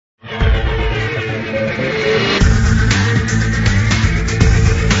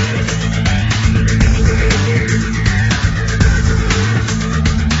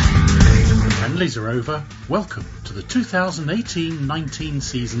welcome to the 2018-19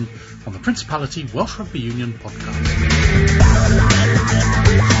 season on the Principality Welsh Rugby Union podcast.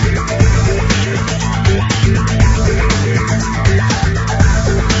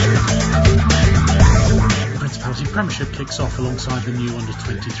 The Principality Premiership kicks off alongside the new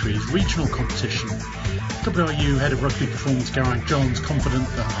Under-23s regional competition. WRU Head of Rugby Performance Geraint John's confident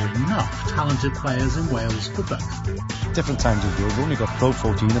there are enough talented players in Wales for both. Different times of year, we've only got Pro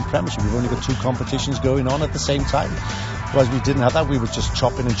 14 and Premiership. We've only got two competitions going on at the same time. Whereas we didn't have that, we were just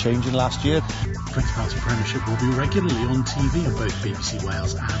chopping and changing last year. The Principality Premiership will be regularly on TV on both BBC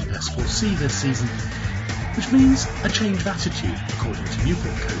Wales and S4C this season, which means a change of attitude, according to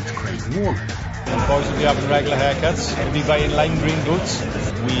Newport coach Craig Warren. The boys will be having regular haircuts, we'll be buying lime green boots.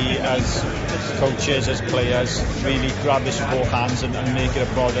 We as coaches, as players, really grab the support hands and make it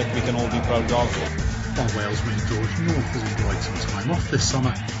a product we can all be proud of. While Walesman George North has enjoyed some time off this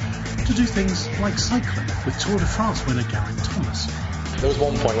summer to do things like cycling with Tour de France winner Geraint Thomas. There was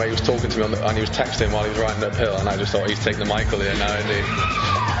one point where he was talking to me and he was texting while he was riding uphill, and I just thought he's taking the Michael here now, isn't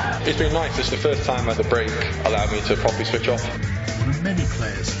he? It's been nice. It's the first time that the break allowed me to properly switch off. One of many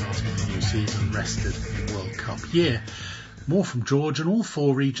players starting the new season rested in the World Cup year. More from George and all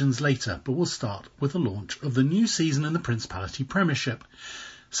four regions later, but we'll start with the launch of the new season in the Principality Premiership.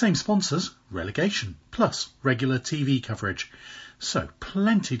 Same sponsors, relegation, plus regular TV coverage. So,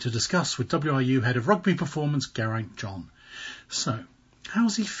 plenty to discuss with WRU Head of Rugby Performance Geraint John. So,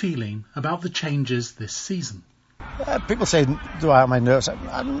 how's he feeling about the changes this season? People say, do I have my nerves?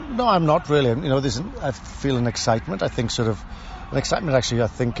 No, I'm not really. I feel an excitement. I think an excitement actually. I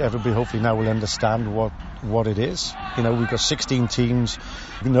think everybody hopefully now will understand what it is. We've got 16 teams.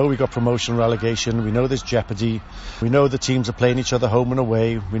 We know we've got promotion, relegation. We know there's jeopardy. We know the teams are playing each other home and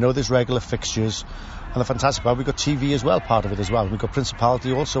away. We know there's regular fixtures. And the fantastic part, we've got TV as well, part of it as well. We've got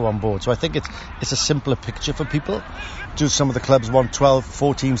Principality also on board. So I think it's a simpler picture for people. Do some of the clubs want 12,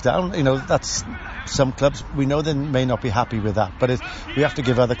 4 teams down? That's some clubs. We know they may not be happy with that. But we have to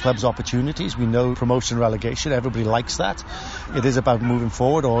give other clubs opportunities. We know promotion, relegation, everybody likes that. It is about moving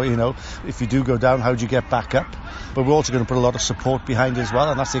forward, or, if you do go down, how do you get back up? But we're also going to put a lot of support behind it as well.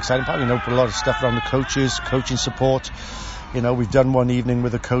 And that's the exciting part. Put a lot of stuff around the coaches, coaching support. We've done one evening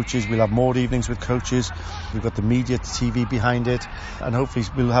with the coaches. We'll have more evenings with coaches. We've got the media, TV behind it. And hopefully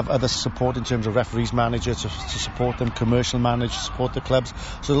we'll have other support in terms of referees, managers to support them, commercial managers to support the clubs.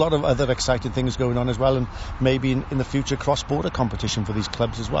 So a lot of other exciting things going on as well. And maybe in the future, cross-border competition for these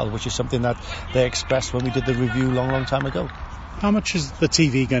clubs as well, which is something that they expressed when we did the review long time ago. How much is the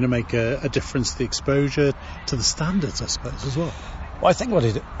TV going to make a difference to the exposure, to the standards, I suppose, as well? Well, I think what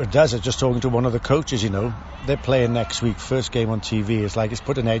it does is, just talking to one of the coaches, they're playing next week, first game on TV. It's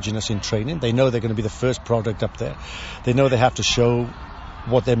put an edge in us in training. They know they're going to be the first product up there. They know they have to show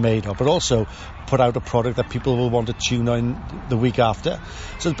what they're made of, but also put out a product that people will want to tune in the week after.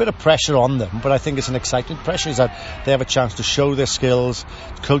 So there's a bit of pressure on them, but I think it's an exciting pressure, is that they have a chance to show their skills.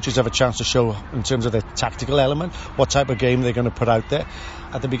 Coaches have a chance to show, in terms of their tactical element, what type of game they're going to put out there.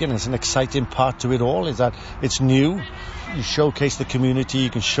 At the beginning, it's an exciting part to it all, is that it's new. You showcase the community, you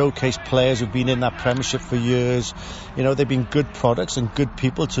can showcase players who've been in that Premiership for years. They've been good products and good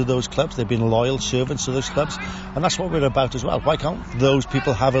people to those clubs. They've been loyal servants to those clubs, and that's what we're about as well. Why can't those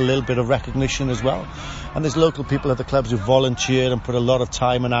people have a little bit of recognition as well? And there's local people at the clubs who volunteer and put a lot of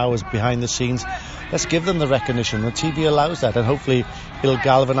time and hours behind the scenes. Let's give them the recognition. The TV allows that, and hopefully it'll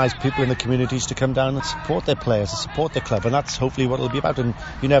galvanise people in the communities to come down and support their players, and support their club, and that's hopefully what it'll be about. And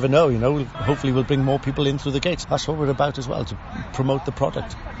you never know, hopefully we'll bring more people in through the gates. That's what we're about as well, to promote the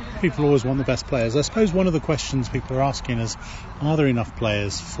product. People always want the best players. I suppose one of the questions people are asking is, are there enough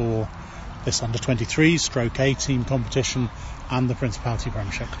players for this under-23 stroke A team competition and the Principality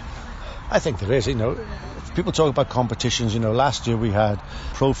Premiership? I think there is. People talk about competitions. Last year we had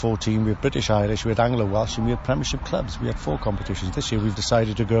Pro 14, we had British Irish, we had Anglo Welsh, and we had Premiership clubs. We had 4 competitions. This year we've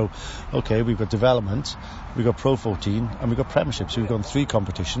decided to go, okay, we've got development, we've got Pro 14, and we've got Premiership. So we've got 3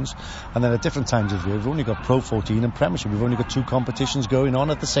 competitions, and then at different times of year we've only got Pro 14 and Premiership. We've only got 2 competitions going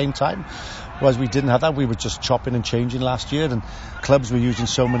on at the same time. Whereas we didn't have that, we were just chopping and changing last year, and clubs were using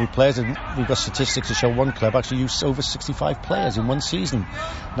so many players, and we've got statistics to show one club actually used over 65 players in one season.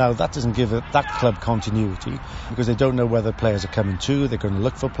 Now that doesn't give that club continuity, because they don't know whether players are coming to. They're going to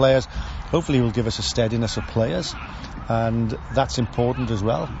look for players. Hopefully it will give us a steadiness of players, and that's important as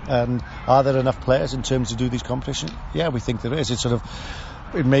well. And are there enough players in terms to do these competitions? Yeah, we think there is. It's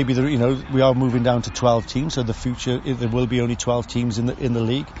It may be that, we are moving down to 12 teams, so the future, there will be only 12 teams in the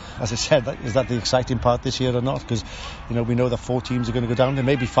league. As I said, is that the exciting part this year or not? Because, we know that 4 teams are going to go down. There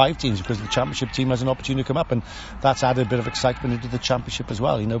may be 5 teams because the championship team has an opportunity to come up, and that's added a bit of excitement into the championship as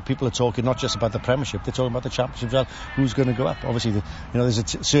well. People are talking not just about the Premiership, they're talking about the championship as well. Who's going to go up? Obviously, there's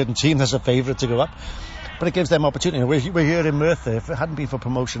a certain team that's a favourite to go up. But it gives them opportunity. We're here in Merthyr. If it hadn't been for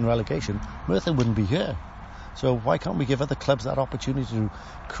promotion and relegation, Merthyr wouldn't be here. So why can't we give other clubs that opportunity to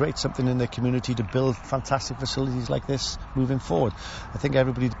create something in their community, to build fantastic facilities like this moving forward? I think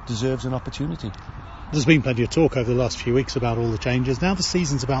everybody deserves an opportunity. There's been plenty of talk over the last few weeks about all the changes. Now the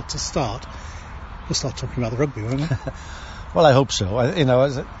season's about to start. We'll start talking about the rugby, won't we? Well, I hope so.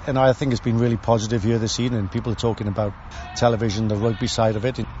 I think it's been really positive here this season, and people are talking about television, the rugby side of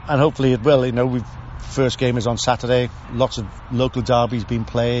it, and hopefully it will. First game is on Saturday. Lots of local derbies being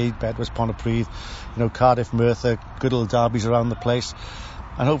played. Bedwas, Pontypridd, Cardiff, Merthyr, good old derbies around the place.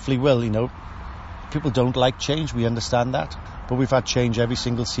 And hopefully people don't like change. We understand that. But we've had change every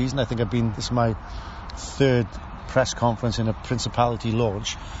single season. I think this is my 3rd press conference in a Principality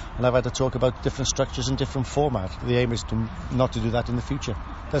launch. And I've had to talk about different structures and different format. The aim is not to do that in the future.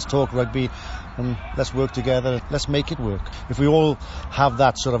 Let's talk rugby and let's work together. Let's make it work. If we all have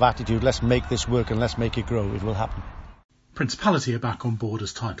that sort of attitude, let's make this work and let's make it grow, it will happen. Principality are back on board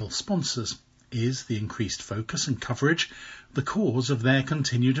as title sponsors. Is the increased focus and coverage the cause of their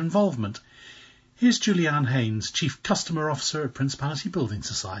continued involvement? Here's Julianne Haynes, Chief Customer Officer at Principality Building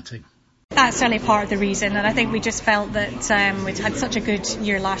Society. That's certainly part of the reason, and I think we just felt that we'd had such a good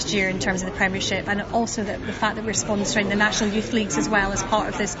year last year in terms of the Premiership, and also that the fact that we're sponsoring the National Youth Leagues as well as part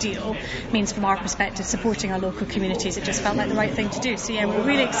of this deal means, from our perspective, supporting our local communities. It just felt like the right thing to do. So yeah, we're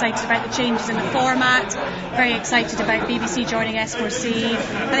really excited about the changes in the format, very excited about BBC joining S4C.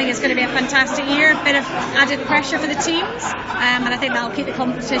 I think it's going to be a fantastic year, a bit of added pressure for the teams, and I think that'll keep the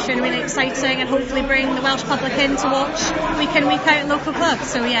competition really exciting and hopefully bring the Welsh public in to watch week in, week out at local clubs.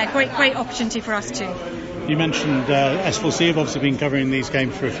 So yeah, great opportunity for us too. You mentioned S4C have obviously been covering these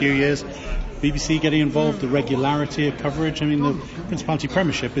games for a few years. BBC getting involved, the regularity of coverage. The Principality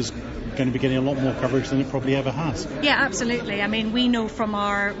Premiership is going to be getting a lot more coverage than it probably ever has. Yeah, absolutely. We know from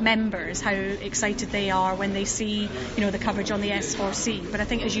our members how excited they are when they see, the coverage on the S4C. But I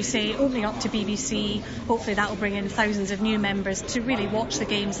think, as you say, opening up to BBC, hopefully that will bring in thousands of new members to really watch the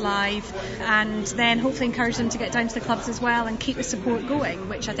games live, and then hopefully encourage them to get down to the clubs as well and keep the support going,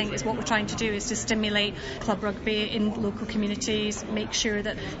 which I think is what we're trying to do, is to stimulate club rugby in local communities, make sure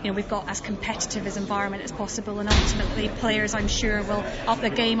that we've got as competitive as environment as possible, and ultimately players, I'm sure, will up the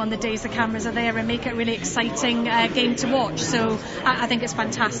game on the days the cameras are there and make it a really exciting game to watch. So I think it's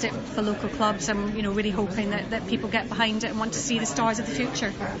fantastic for local clubs. I'm really hoping that people get behind it and want to see the stars of the future.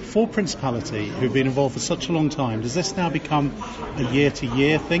 For Principality, who've been involved for such a long time, does this now become a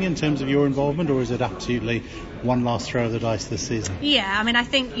year-to-year thing in terms of your involvement, or is it absolutely one last throw of the dice this season? Yeah, I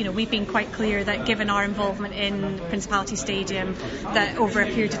think we've been quite clear that given our involvement in Principality Stadium, that over a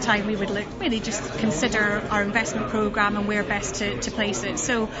period of time we would really just consider our investment programme and where best to place it.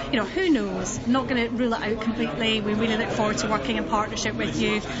 So who knows? I'm not going to rule it out completely. We really look forward to working in partnership with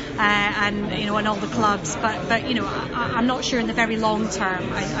you and all the clubs. But I'm not sure in the very long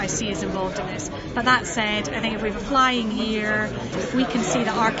term I see us involved in this. But that said, I think if we have a flying year, if we can see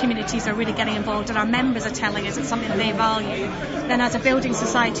that our communities are really getting involved and our members are telling us it's something that they value, then as a building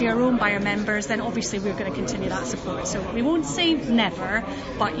society are owned by our members, then obviously we're going to continue that support. So we won't say never,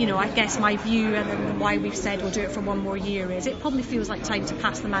 but I guess my view and why we've said we'll do it for one more year is it probably feels like time to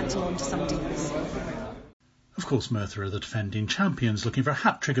pass the mantle on to somebody else. Of course, Merthyr are the defending champions, looking for a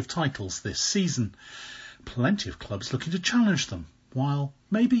hat-trick of titles this season. Plenty of clubs looking to challenge them, while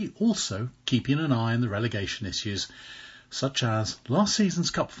maybe also keeping an eye on the relegation issues, such as last season's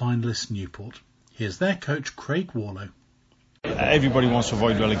Cup finalist Newport. Here's their coach, Craig Warlow. Everybody wants to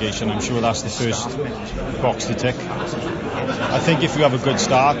avoid relegation. I'm sure that's the first box to tick. I think if you have a good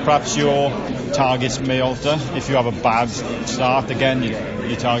start, perhaps your targets may alter. If you have a bad start, again,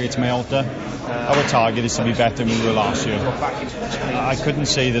 your targets may alter. Our target is to be better than we were last year. I couldn't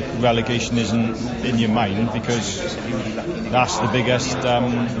say that relegation isn't in your mind, because that's the biggest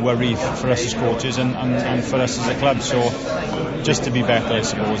worry for us as coaches and for us as a club. So just to be better, I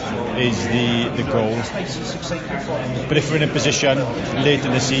suppose, is the goal. But if we're in a position late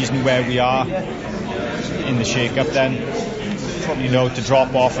in the season where we are in the shake-up, then to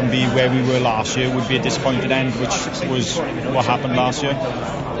drop off and be where we were last year would be a disappointed end, which was what happened last year.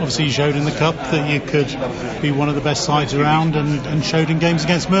 Obviously you showed in the Cup that you could be one of the best sides around, and showed in games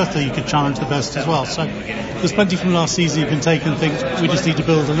against Merthyr you could challenge the best as well. So there's plenty from last season you can take and think we just need to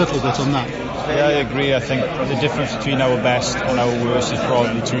build a little bit on that. Yeah, I agree. I think the difference between our best and our worst is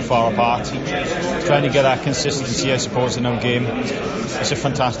probably too far apart. Trying to get that consistency, I suppose, in our game, it's a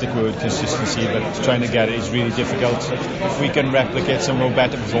fantastic word, consistency, but trying to get it is really difficult. If we can replicate some of our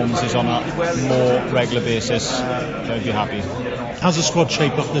better performances on a more regular basis, I'd be happy. How's the squad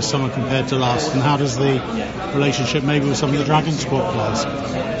shape up this summer compared to last, and how does the relationship maybe with some of the Dragon squad players?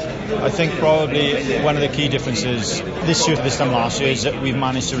 I think probably one of the key differences this year to this time last year is that we've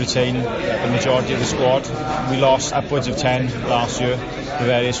managed to retain the majority of the squad. We lost upwards of 10 last year for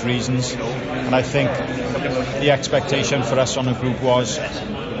various reasons, and I think the expectation for us on the group was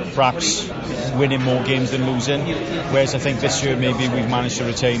perhaps winning more games than losing, whereas I think this year maybe we've managed to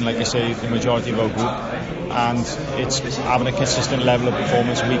retain, like I say, the majority of our group, and it's having a consistent level of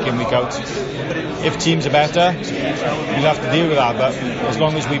performance week in, week out. If teams are better, we'll have to deal with that, but as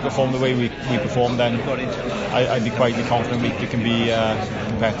long as we perform the way we perform, then I'd be quite confident we can be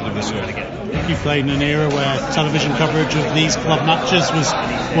competitive this year. You played in an era where television coverage of these club matches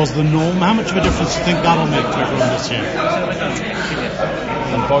was the norm. How much of a difference do you think that'll make to everyone this year?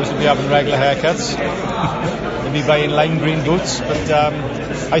 And boys will be having regular haircuts. They'll be buying lime green boots, but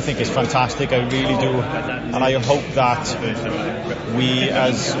I think it's fantastic, I really do, and I hope that we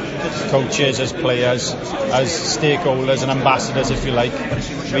as coaches, as players, as stakeholders and ambassadors, if you like,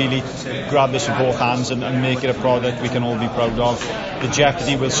 really grab this with both hands and make it a product we can all be proud of. The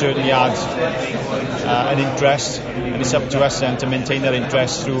jeopardy will certainly add an interest, and it's up to us then to maintain that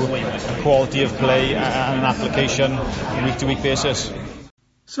interest through a quality of play and an application on a week-to-week basis.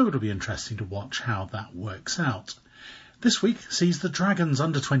 So it'll be interesting to watch how that works out. This week sees the Dragons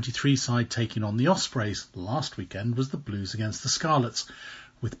under-23 side taking on the Ospreys. Last weekend was the Blues against the Scarlets,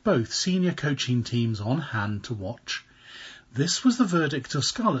 with both senior coaching teams on hand to watch. This was the verdict of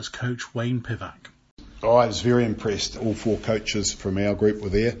Scarlets coach Wayne Pivac. I was very impressed. All four coaches from our group were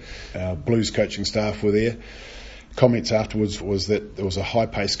there. Our Blues coaching staff were there. Comments afterwards was that there was a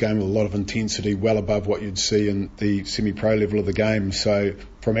high-paced game with a lot of intensity, well above what you'd see in the semi-pro level of the game. So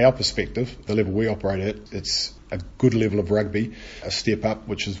from our perspective, the level we operate at, it's a good level of rugby, a step up,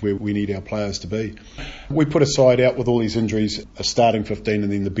 which is where we need our players to be. We put a side out with all these injuries, a starting 15,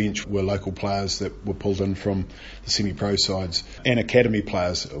 and then the bench were local players that were pulled in from the semi-pro sides and academy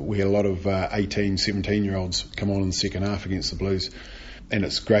players. We had a lot of 18, 17-year-olds come on in the second half against the Blues, and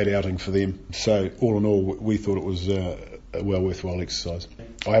it's a great outing for them. So all in all, we thought it was a well worthwhile exercise.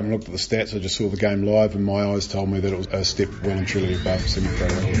 I haven't looked at the stats, I just saw the game live, and my eyes told me that it was a step well and truly above semi-pro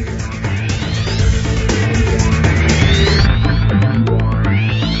rugby.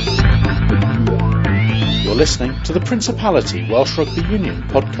 You're listening to the Principality Welsh Rugby Union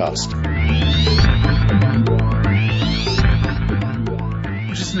podcast.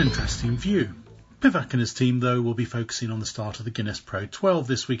 Which is an interesting view. Pivac and his team, though, will be focusing on the start of the Guinness Pro 12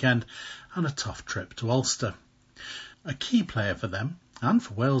 this weekend and a tough trip to Ulster. A key player for them, and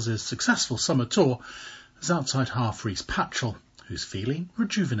for Wales's successful summer tour, is outside half Rhys Patchell, who's feeling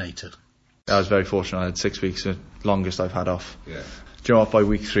rejuvenated. I was very fortunate. I had 6 weeks, the longest I've had off. Yeah. Do you know what, by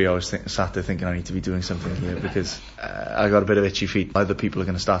week 3 I was sat there thinking I need to be doing something here because I got a bit of itchy feet. Either people are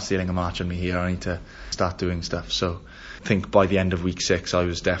going to start stealing a march on me here, I need to start doing stuff. So I think by the end of week 6 I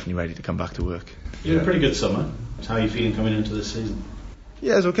was definitely ready to come back to work. You had a pretty good summer. How are you feeling coming into this season?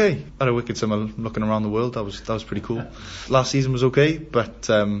 Yeah, it was okay. I had a wicked summer looking around the world. That was pretty cool. Last season was okay, but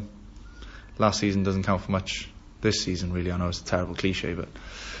last season doesn't count for much this season really. I know it's a terrible cliche, but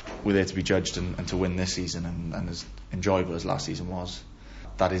we're there to be judged and to win this season, and as enjoyable as last season was,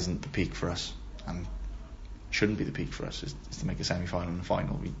 that isn't the peak for us, and shouldn't be the peak for us. Is to make a semi-final and a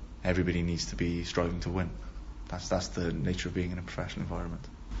final. Everybody needs to be striving to win. That's the nature of being in a professional environment.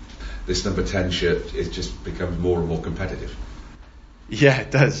 This number 10 shirt, it just becomes more and more competitive. Yeah, it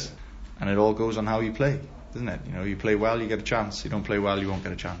does, and it all goes on how you play, doesn't it? You know, you play well, you get a chance. You don't play well, you won't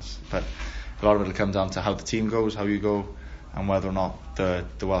get a chance. But a lot of it will come down to how the team goes, how you go, and whether or not the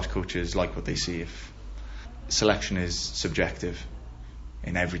Welsh coaches like what they see. If selection is subjective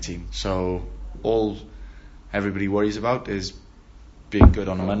in every team, so all everybody worries about is being good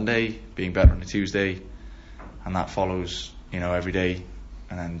on a Monday, being better on a Tuesday, and that follows, every day.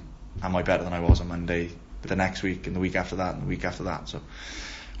 And then, am I better than I was on Monday? But the next week, and the week after that, and the week after that. So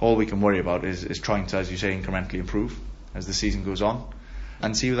all we can worry about is trying to, as you say, incrementally improve as the season goes on.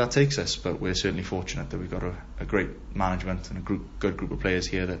 and see where that takes us. But we're certainly fortunate that we've got a great management and a good group of players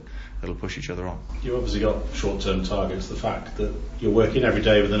here that'll push each other on. You've obviously got short-term targets. The fact that you're working every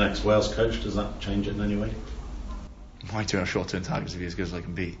day with the next Wales coach, does that change it in any way? My two short-term targets to be as good as I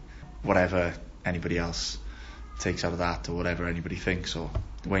can be. Whatever anybody else takes out of that, or whatever anybody thinks, or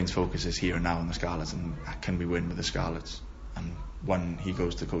Wayne's focus is here and now on the Scarlets, and can we win with the Scarlets? And when he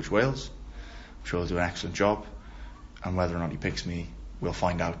goes to coach Wales, I'm sure he'll do an excellent job, and whether or not he picks me, we'll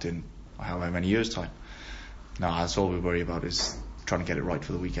find out in however many years' time. No, that's all we worry about, is trying to get it right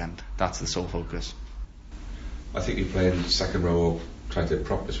for the weekend. That's the sole focus. I think you're playing second row or trying to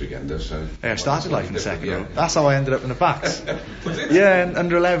prop this weekend, though, so... Yeah, I started life in the second row. That's how I ended up in the backs. Yeah, in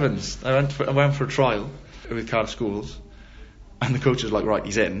under 11s. I went for a trial with Cardiff Schools, and the coach was like, right,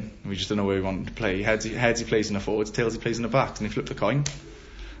 he's in. We just don't know where we want him to play. Heads he plays in the forwards, tails he plays in the backs, and he flipped a coin.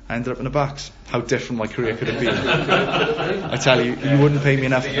 I ended up in the backs. How different my career could have been. I tell you, you wouldn't pay me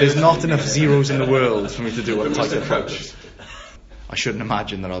enough. There's not enough zeros in the world for me to do a tight approach. I shouldn't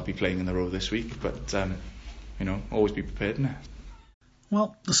imagine that I'll be playing in the row this week, but always be prepared, innit?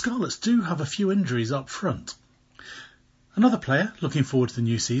 Well, the Scarlets do have a few injuries up front. Another player looking forward to the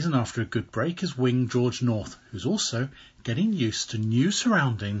new season after a good break is wing George North, who's also getting used to new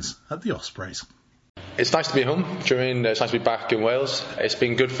surroundings at the Ospreys. It's nice to be home. Do you know what I mean? It's nice to be back in Wales. It's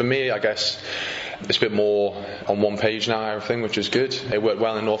been good for me, I guess. It's a bit more on one page now, everything, which is good. It worked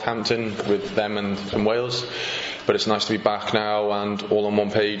well in Northampton with them and Wales, but it's nice to be back now and all on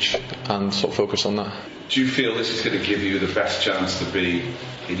one page and sort of focus on that. Do you feel this is going to give you the best chance to be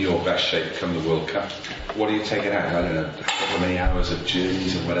in your best shape come the World Cup? What are you taking out? I don't know, how many hours of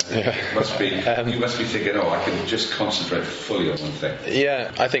journeys and whatever. Yeah. You must be thinking, I can just concentrate fully on one thing.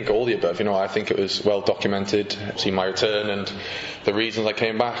 Yeah, I think all the above. I think it was well documented. See my return and the reasons I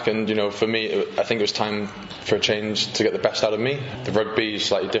came back, and for me, I think it was time for a change to get the best out of me. The rugby is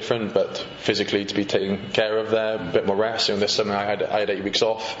slightly different, but physically to be taken care of there, a bit more rest. This summer I had 8 weeks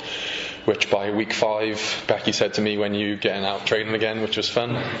off, which by week 5, Becky said to me, when you getting out training again, which was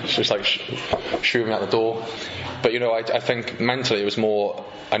fun. It's just like shooting me out the door. But I think mentally it was more,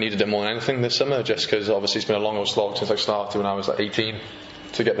 I needed it more than anything this summer, just because obviously it's been a long old slog since I started when I was 18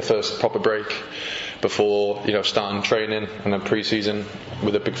 to get the first proper break before starting training and then pre-season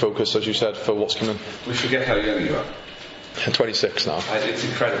with a big focus, as you said, for what's coming. We forget how young you are. I'm 26 now. It's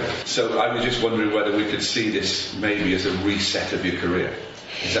incredible. So I was just wondering whether we could see this maybe as a reset of your career.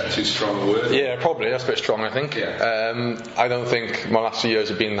 Is that too strong a word? Yeah, probably. That's a bit strong, I think. Yeah. I don't think my last few years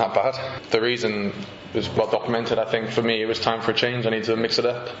have been that bad. The reason was well documented. I think for me it was time for a change. I need to mix it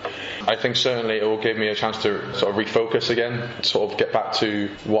up. I think certainly it will give me a chance to sort of refocus again, sort of get back to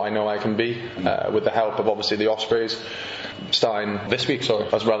what I know I can be, with the help of obviously the Ospreys starting this week,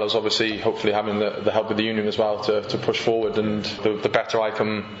 as well as obviously hopefully having the help of the union as well to push forward. And the better I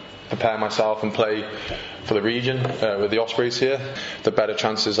can prepare myself and play for the region with the Ospreys here, the better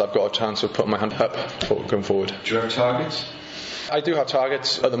chances I've got a chance of putting my hand up going forward. Do you have targets? I do have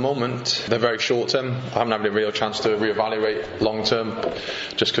targets at the moment. They're very short term. I haven't had a real chance to reevaluate long term,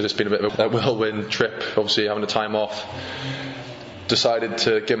 just because it's been a bit of a whirlwind trip, obviously having the time off. Decided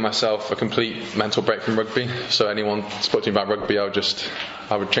to give myself a complete mental break from rugby. So anyone spoke to me about rugby, I would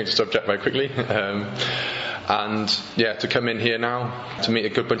change the subject very quickly. And to come in here now to meet a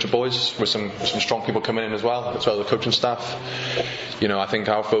good bunch of boys with some strong people coming in as well as the coaching staff. I think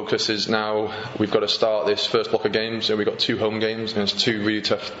our focus is now we've got to start this first block of games, and we've got 2 home games and it's 2 really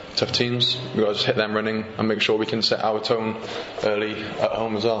tough teams. We've got to just hit them running and make sure we can set our tone early at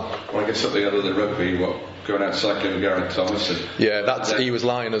home as well. Well, I guess something other than rugby, going out cycling with Geraint Thomas? He was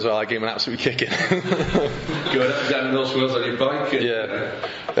lying as well. I gave him an absolute kicking. Going up and down those wheels on your bike?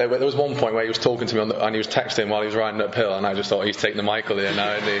 There was one point where he was talking to me and he was texting while he was riding uphill, and I just thought he's taking the Michael here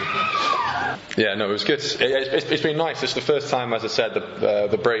now, isn't he? It was good. It's been nice. It's the first time, as I said,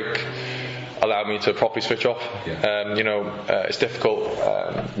 the break allowed me to properly switch off. It's difficult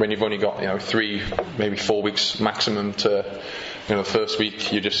when you've only got 3, maybe 4 weeks maximum to the first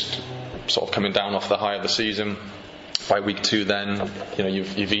week you're just sort of coming down off the high of the season. By week 2 then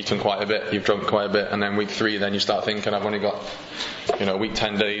you've eaten quite a bit, you've drunk quite a bit, and then week 3 then you start thinking I've only got week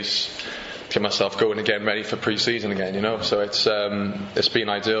 10 days to get myself going again, ready for pre-season again, so it's been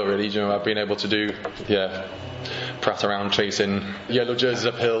ideal really. I've been able to do prat around chasing yellow jerseys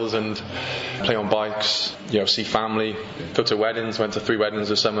up hills and play on bikes, see family, go to weddings. Went to 3 weddings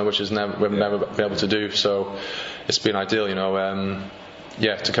this summer, which we've never been able to do, so it's been ideal,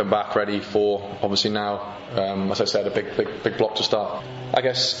 to come back ready for obviously now, as I said, a big block to start. I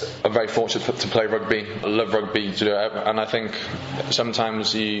guess I'm very fortunate to play rugby. I love rugby, and I think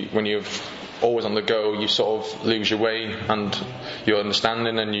sometimes when you've always on the go, you sort of lose your way and your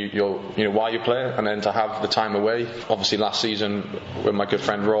understanding and your why you play it. And then to have the time away, obviously last season with my good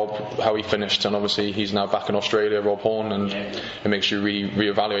friend Rob, how he finished, and obviously he's now back in Australia, Rob Horn, and it makes you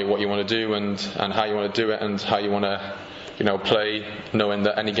reevaluate what you want to do and how you want to do it and how you want to play, knowing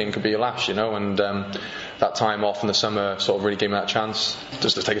that any game could be a lash, and that time off in the summer sort of really gave me that chance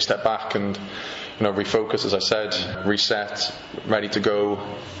just to take a step back and refocus, as I said, reset, ready to go,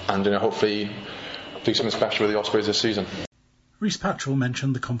 and hopefully do something special with the Ospreys this season. Rhys Patchell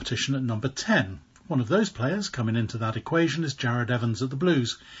mentioned the competition at number 10. One of those players coming into that equation is Jared Evans at the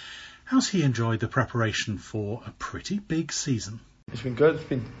Blues. How's he enjoyed the preparation for a pretty big season? It's been good. It's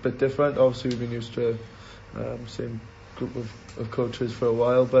been a bit different. Obviously, we've been used to same group of coaches for a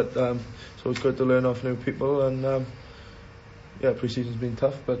while, but so it's good to learn off new people, and pre-season's been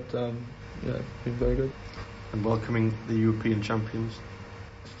tough, but it's been very good. And welcoming the European champions.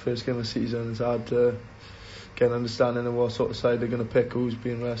 First game of the season, it's hard to get an understanding of what sort of side they're going to pick, who's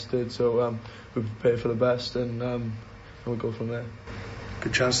being rested, so we prepare for the best, and we'll go from there.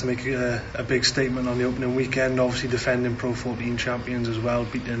 Good chance to make a big statement on the opening weekend. Obviously defending Pro 14 champions as well,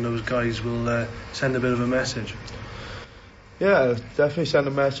 beating those guys will send a bit of a message. Yeah, definitely send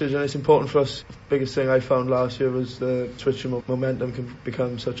a message, and it's important for us. The biggest thing I found last year was the switching momentum can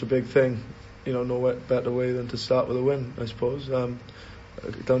become such a big thing. No better way than to start with a win, I suppose. Down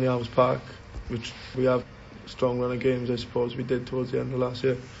the Arms Park, which we have a strong run of games, I suppose we did towards the end of last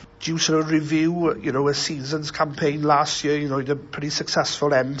year. Do you sort of review, a season's campaign last year? You had a pretty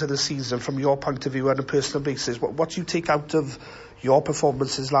successful end to the season from your point of view on a personal basis. What do you take out of your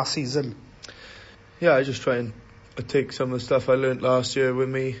performances last season? Yeah, I just try and take some of the stuff I learnt last year with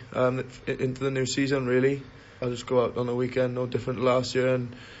me into the new season, really. I'll just go out on the weekend, no different to last year,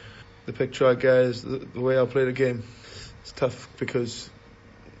 and the picture I get is the way I'll play the game. It's tough because,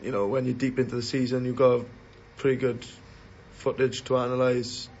 when you're deep into the season, you've got pretty good footage to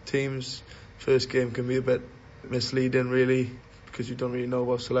analyse teams. First game can be a bit misleading, really, because you don't really know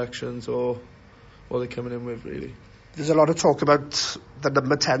what selections or what they're coming in with, really. There's a lot of talk about the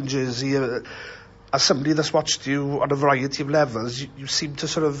number 10 jersey. As somebody that's watched you on a variety of levels, you seem to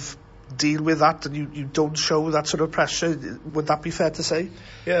sort of deal with that, and you don't show that sort of pressure. Would that be fair to say?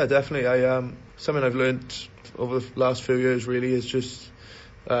 Yeah, definitely. Something I've learnt over the last few years really is just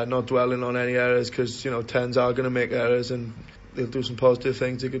not dwelling on any errors, because 10s are going to make errors, and they'll do some positive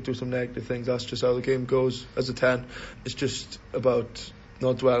things, they could do some negative things. That's just how the game goes as a 10. It's just about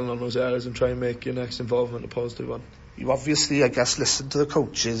not dwelling on those errors and trying to make your next involvement a positive one. You obviously, I guess, listen to the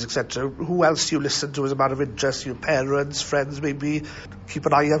coaches, etc. Who else do you listen to as a matter of interest? Your parents, friends, maybe? Keep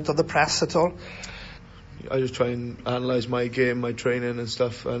an eye out on the press at all? I just try and analyse my game, my training and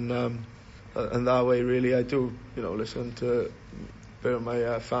stuff, and that way really I do, listen to a bit of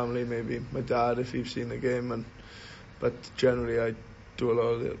my family, maybe my dad if he's seen the game, but generally I do a lot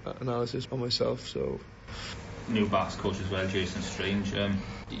of the analysis on myself. So. New backs coach as well, Jason Strange.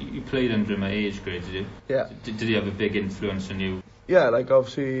 You played under my age grade, did you? Yeah. Did he have a big influence on you? Yeah,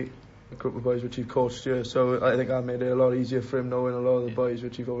 obviously a group of boys which he coached here, so I think I made it a lot easier for him knowing a lot of the boys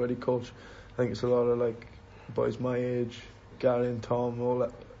which he've already coached. I think it's a lot of boys my age, Gary and Tom,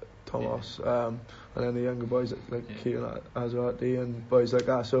 Thomas, and then the younger boys like Kieran Azarati and boys like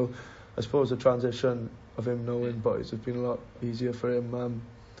that. So I suppose the transition of him knowing boys has been a lot easier for him, and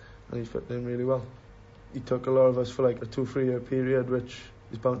he's fit in really well. He took a lot of us for a 2-3 year period, which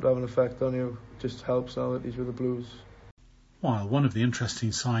is bound to have an effect on you. It just helps now that he's with the Blues. While one of the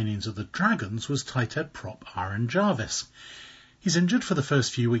interesting signings of the Dragons was tight head prop Aaron Jarvis. He's injured for the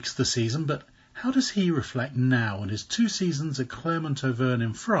first few weeks of the season, but how does he reflect now on his 2 seasons at Clermont-Auvergne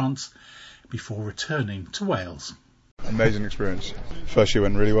in France before returning to Wales? Amazing experience. First year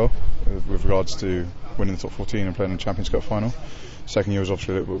went really well with regards to winning the top 14 and playing in the Champions Cup final. Second year was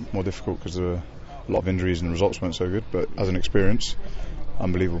obviously a little bit more difficult because there were a lot of injuries and the results weren't so good, but as an experience,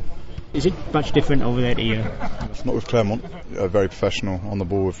 unbelievable. Is it much different over there here? Not with Clermont, very professional, on the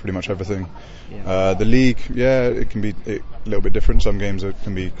ball with pretty much everything. Yeah. The league, it can be a little bit different. Some games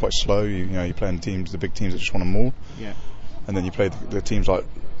can be quite slow. You're playing the big teams that just want them more. Yeah. And then you play the teams like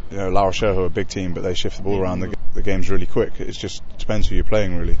La Rochelle, who are a big team, but they shift the ball around. The game's really quick. It just depends who you're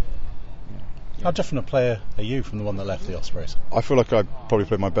playing, really. How different a player are you from the one that left the Ospreys? I feel like I probably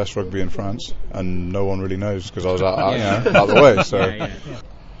played my best rugby in France, and no one really knows because I was out of the way. So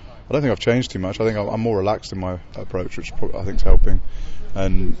I don't think I've changed too much. I think I'm more relaxed in my approach, which I think is helping.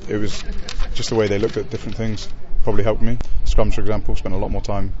 And it was just the way they looked at different things probably helped me. Scrums, for example, spent a lot more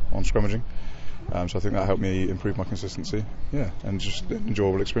time on scrummaging. So I think that helped me improve my consistency. Yeah, and just an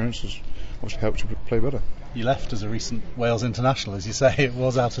enjoyable experience has obviously helped you play better. You left as a recent Wales international, as you say. It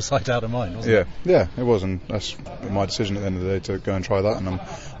was out of sight, out of mind, wasn't it? Yeah, it was, and that's my decision at the end of the day to go and try that, and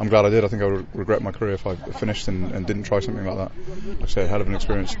I'm glad I did. I think I would regret my career if I finished and didn't try something like that. Like I say, hell of an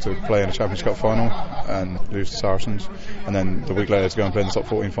experience to play in a Champions Cup final and lose to Saracens, and then the week later to go and play in the top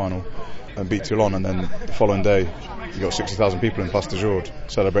 14 final and beat Toulon, and then the following day you got 60,000 people in Place de Jourde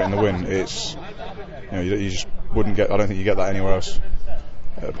celebrating the win. It's, you know, you just wouldn't get. I don't think you get that anywhere else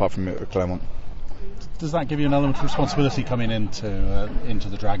apart from at Clermont. Does that give you an element of responsibility coming into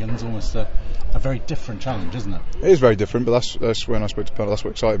the Dragons? Almost a very different challenge, isn't it? It is very different, but that's when I spoke to Pernod, that's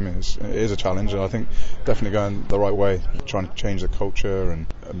what excited me. It is a challenge, and I think definitely going the right way, trying to change the culture and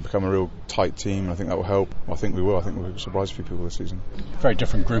become a real tight team. I think that will help. I think we will. I think we'll surprise a few people this season. Very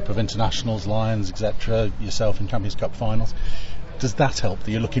different group of internationals, Lions, etc. Yourself in Champions Cup finals. Does that help? That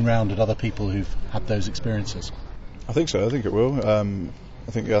you're looking round at other people who've had those experiences? I think so. I think it will. I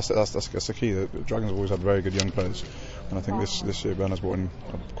think that's the key. The Dragons have always had very good young players, and I think this year Ben has brought in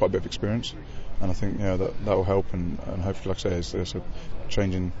quite a bit of experience, and I think that will help, and hopefully, like I say, it's a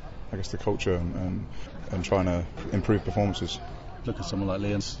changing, I guess, the culture and trying to improve performances. Look at someone like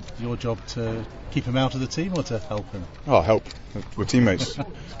Leon. Is it your job to keep him out of the team or to help him? Help. We're teammates.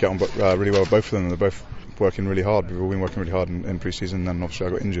 Get on really well with both of them. They're both working really hard. We've all been working really hard in pre-season, and obviously I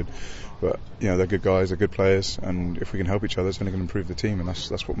got injured. But they're good guys, they're good players, and if we can help each other, it's only going to improve the team, and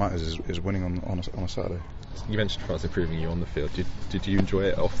that's what matters is winning on a Saturday. You mentioned France improving you on the field. Did you enjoy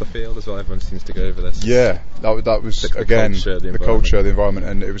it off the field as well? Everyone seems to go over this. Yeah, that was again the culture, the environment,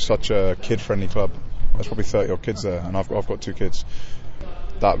 and it was such a kid-friendly club. There's probably 30 odd kids there, and I've got 2 kids.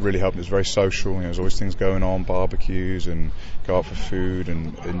 That really helped. It was very social. There's always things going on, barbecues, and go out for food,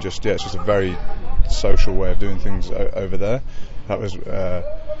 and just it's just a very social way of doing things over there. That was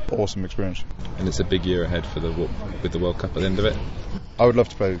awesome experience. And it's a big year ahead with the World Cup at the end of it. I would love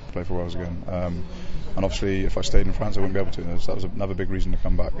to play for Wales again, and obviously if I stayed in France I wouldn't be able to. That was another big reason to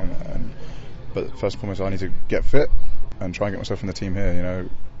come back. But first and foremost I need to get fit and try and get myself in the team here.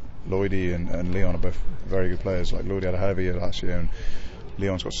 Lloydie and Leon are both very good players. Like Lloydie had a heavy year last year, and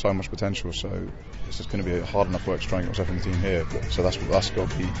Leon's got so much potential, so it's just going to be hard enough work to try and get myself in the team here. So that's got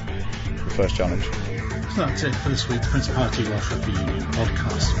to be the first challenge. So that's it for this week's Principality Welsh Rugby Union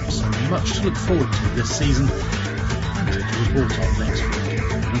podcast. So much to look forward to this season, and to report on next week.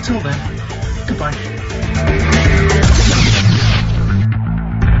 Until then, goodbye.